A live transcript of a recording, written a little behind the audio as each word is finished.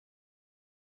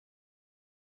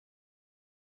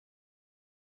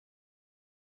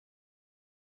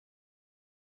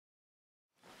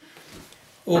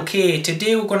Okay,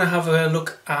 today we're going to have a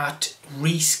look at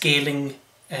rescaling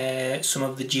some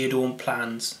of the geo-dome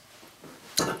plans.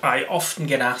 I often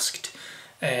get asked,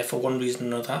 for one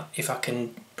reason or another, if I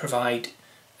can provide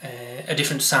a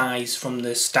different size from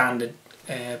the standard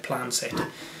plan set,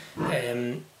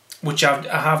 which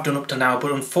I have done up to now,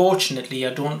 but unfortunately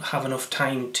I don't have enough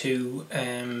time to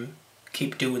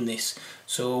keep doing this.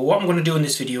 So what I'm going to do in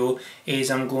this video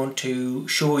is I'm going to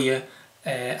show you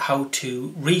how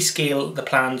to rescale the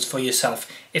plans for yourself.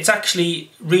 It's actually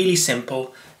really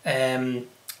simple, and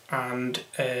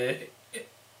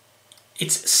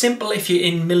it's simple if you're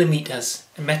in millimeters,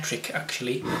 metric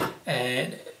actually,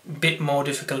 a bit more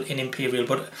difficult in imperial,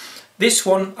 but this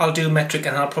one I'll do metric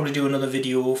and I'll probably do another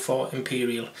video for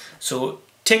imperial. So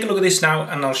take a look at this now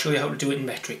and I'll show you how to do it in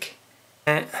metric.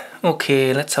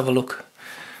 Okay, let's have a look.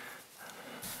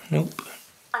 Nope.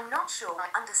 I'm not sure I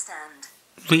understand.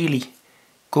 Really?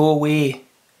 Go away.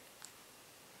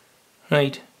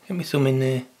 Right, get me thumb in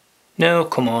there. No,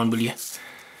 come on, will you?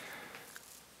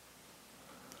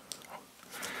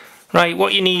 Right,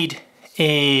 what you need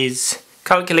is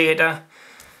calculator,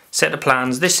 set of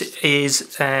plans. This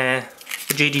is the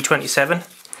GD27.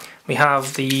 We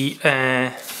have the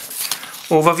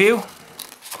overview,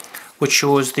 which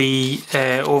shows the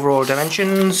overall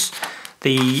dimensions,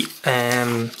 the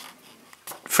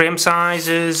frame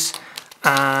sizes,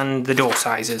 and the door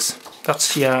sizes.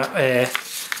 That's your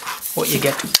what you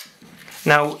get.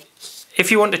 Now, if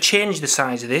you want to change the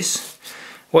size of this,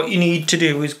 what you need to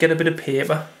do is get a bit of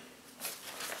paper.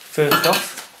 First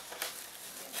off,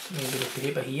 a bit of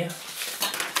paper here.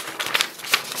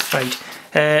 Right.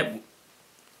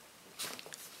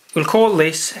 We'll call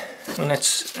this.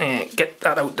 Let's get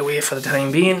that out the way for the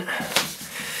time being.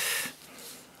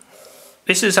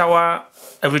 This is our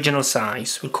original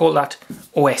size. We'll call that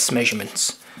OS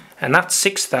measurements, and that's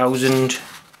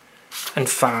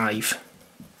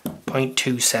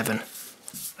 6005.27.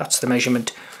 That's the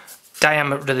measurement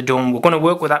diameter of the dome. We're going to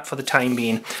work with that for the time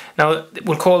being. Now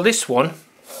we'll call this one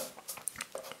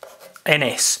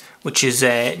NS, which is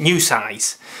new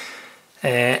size,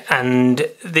 and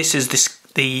this is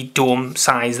the dome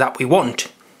size that we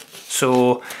want.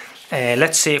 So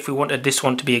let's say if we wanted this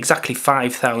one to be exactly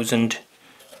 5,000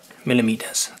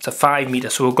 millimeters. It's a 5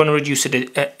 meter, so we're going to reduce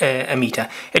it a meter.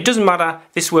 It doesn't matter,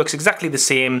 this works exactly the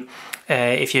same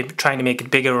if you're trying to make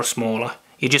it bigger or smaller.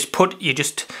 You just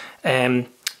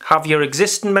have your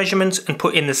existing measurements and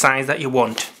put in the size that you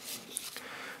want.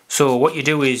 So what you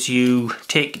do is you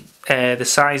take the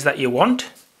size that you want,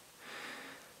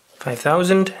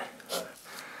 5,000,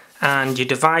 and you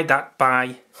divide that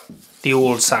by the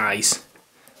old size,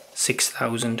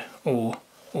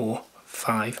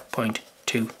 6005.27.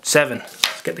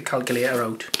 Let's get the calculator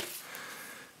out.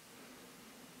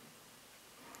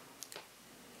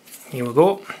 Here we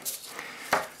go.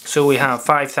 So we have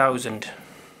 5,000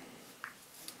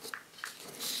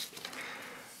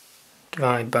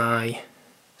 divided by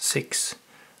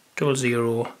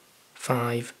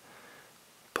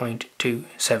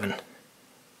 6005.27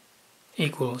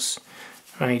 equals,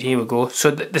 right, here we go.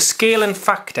 So the scaling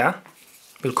factor,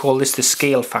 we'll call this the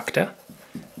scale factor.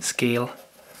 Scale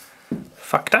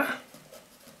factor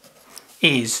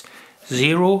is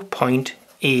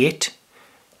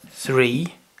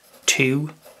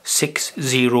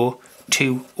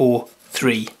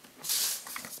 0.83260203.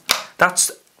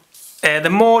 That's the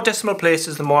more decimal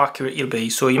places, the more accurate you'll be.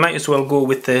 So you might as well go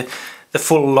with the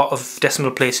full lot of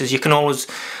decimal places. You can always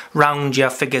round your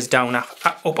figures down,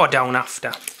 up or down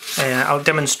after. I'll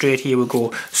demonstrate. Here we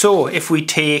go. So if we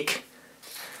take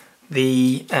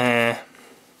the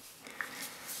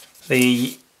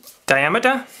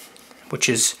diameter, which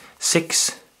is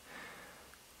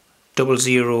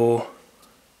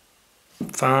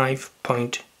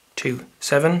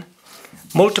 6005.27,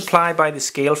 multiply by the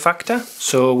scale factor.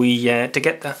 So we to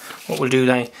get the, what we'll do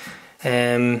now,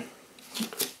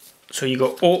 so you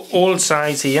got old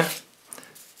size here,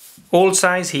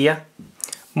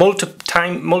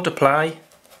 multiply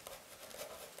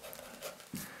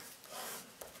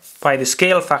by the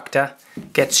scale factor,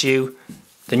 gets you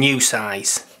the new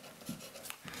size.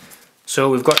 So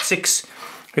we've got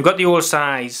the old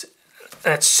size.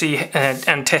 Let's see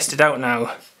and test it out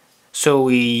now. So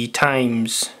we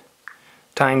times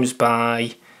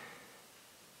by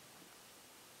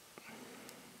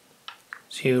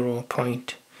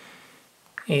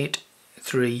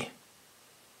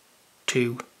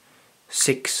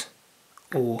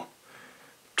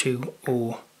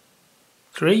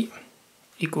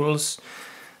equals,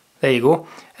 there you go.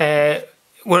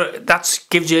 That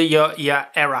gives you your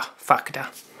error factor,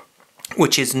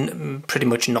 which is pretty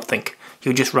much nothing.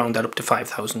 you just round that up to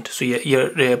 5,000. So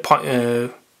you're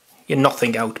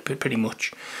nothing out pretty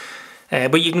much.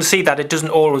 But you can see that it doesn't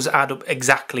always add up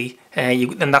exactly,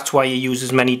 and that's why you use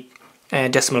as many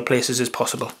decimal places as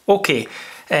possible. Okay,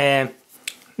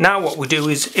 now what we do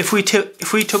is if we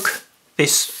took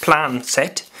this plan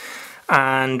set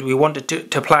and we wanted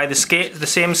to apply the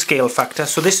same scale factor,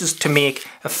 so this is to make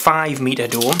a 5 meter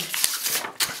dome.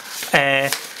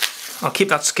 I'll keep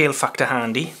that scale factor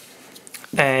handy.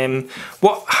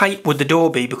 What height would the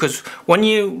door be? Because when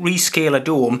you rescale a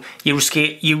dome, you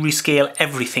rescale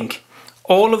everything.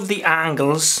 All of the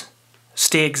angles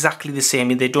stay exactly the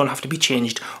same. They don't have to be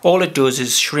changed. All it does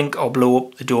is shrink or blow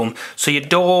up the dome. So your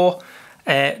door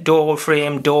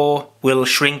frame will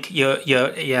shrink.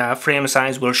 Your frame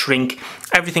size will shrink.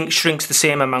 Everything shrinks the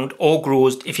same amount or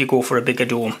grows if you go for a bigger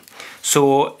dome.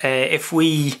 So if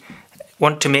we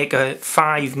want to make a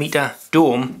 5 meter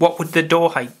dome, what would the door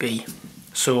height be?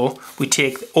 So we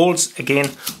take old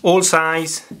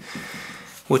size,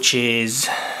 which is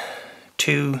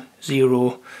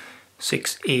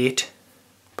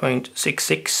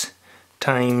 2068.66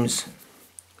 times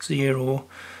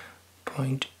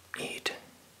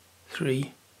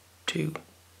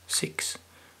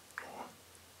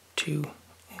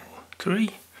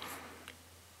 0.832603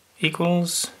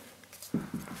 equals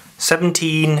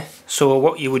 17. So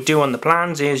what you would do on the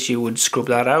plans is you would scrub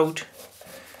that out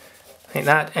like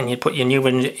that, and you'd put your new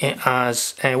one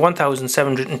as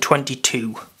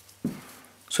 1722.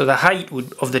 So the height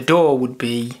of the door would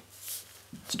be,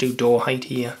 let's do door height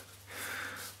here,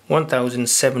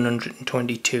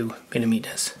 1722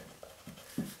 millimeters.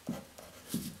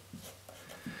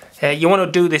 You want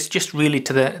to do this just really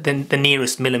to the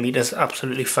nearest millimeters,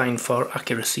 absolutely fine for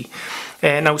accuracy.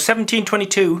 Now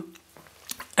 1722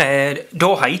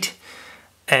 door height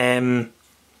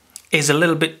is a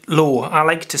little bit low. I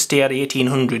like to stay at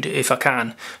 1800 if I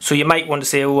can. So you might want to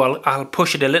say, oh, I'll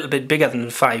push it a little bit bigger than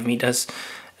 5 meters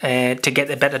to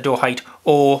get a better door height,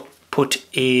 or put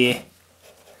a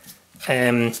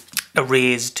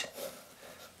raised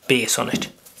base on it,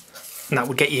 and that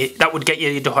would get you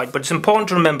your door height. But it's important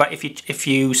to remember if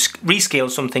you rescale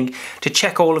something to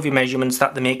check all of your measurements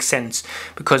that they make sense,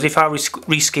 because if I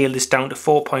rescale this down to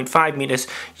 4.5 meters,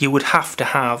 you would have to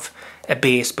have a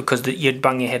base because you'd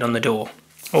bang your head on the door.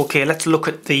 Okay, let's look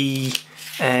at the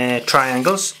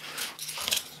triangles,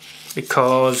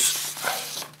 because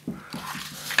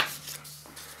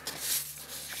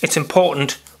it's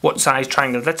important what size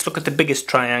triangle. Let's look at the biggest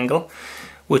triangle,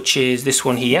 which is this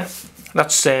one here.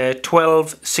 That's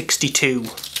 1262.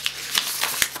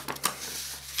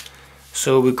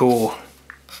 So we go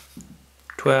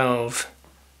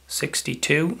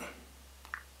 1262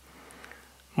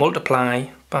 multiply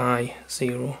by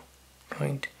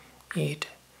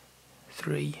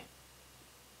 0.832603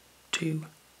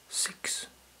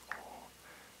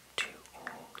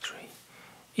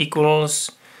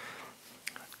 equals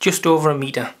just over a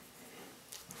meter,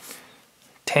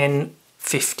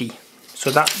 1050.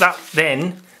 So that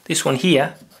then, this one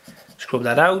here, scrub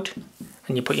that out,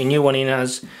 and you put your new one in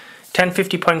as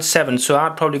 1050.7. So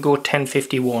I'd probably go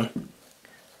 1051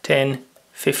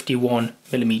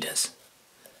 millimeters.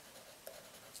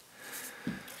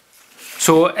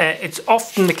 So it's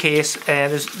often the case,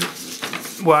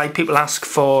 why people ask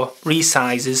for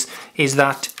resizes is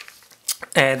that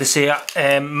they say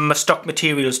my stock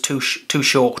material is too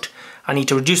short. I need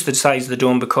to reduce the size of the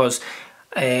dome because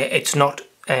it's not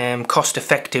cost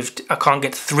effective. I can't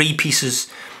get 3 pieces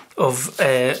of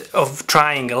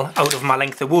triangle out of my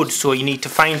length of wood. So you need to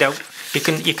find out. You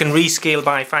can rescale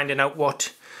by finding out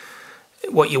what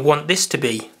you want this to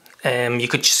be. You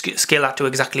could scale that to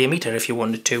exactly a meter if you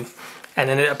wanted to, and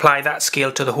then apply that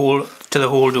scale to the whole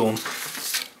dome.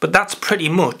 But that's pretty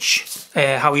much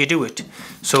how you do it.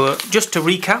 So just to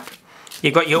recap,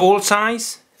 you've got your old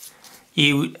size.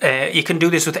 You can do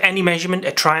this with any measurement,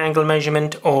 a triangle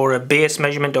measurement or a base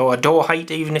measurement or a door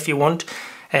height even if you want.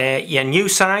 Your new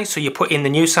size, so you put in the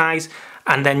new size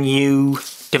and then you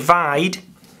divide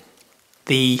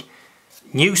the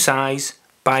new size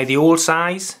by the old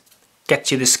size,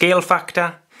 gets you the scale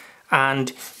factor,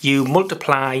 and you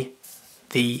multiply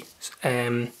the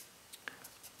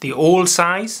old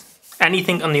size.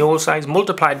 Anything on the old size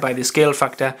multiplied by the scale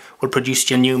factor will produce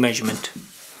your new measurement.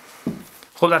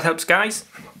 Hope that helps, guys.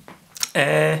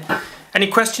 Any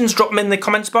questions, drop them in the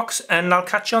comments box and I'll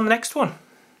catch you on the next one.